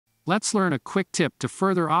let's learn a quick tip to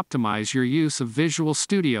further optimize your use of Visual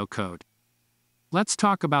Studio Code. Let's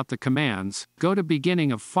talk about the commands, go to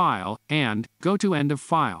beginning of file, and go to end of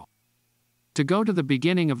file. To go to the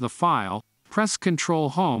beginning of the file, press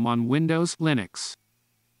Ctrl Home on Windows, Linux.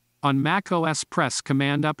 On Mac OS, press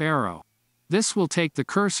Command up arrow. This will take the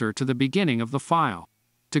cursor to the beginning of the file.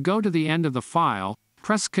 To go to the end of the file,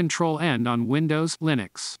 press Ctrl End on Windows,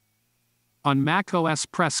 Linux. On Mac OS,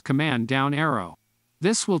 press Command down arrow.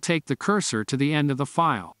 This will take the cursor to the end of the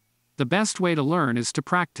file. The best way to learn is to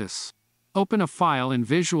practice. Open a file in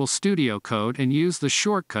Visual Studio Code and use the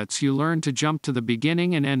shortcuts you learned to jump to the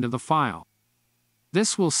beginning and end of the file.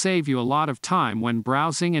 This will save you a lot of time when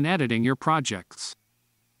browsing and editing your projects.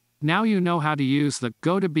 Now you know how to use the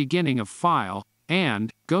go to beginning of file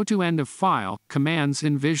and go to end of file commands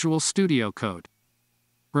in Visual Studio Code.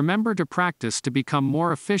 Remember to practice to become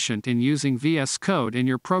more efficient in using VS Code in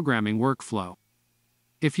your programming workflow.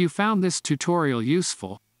 If you found this tutorial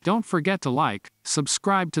useful, don't forget to like,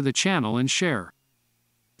 subscribe to the channel and share.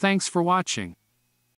 Thanks for watching.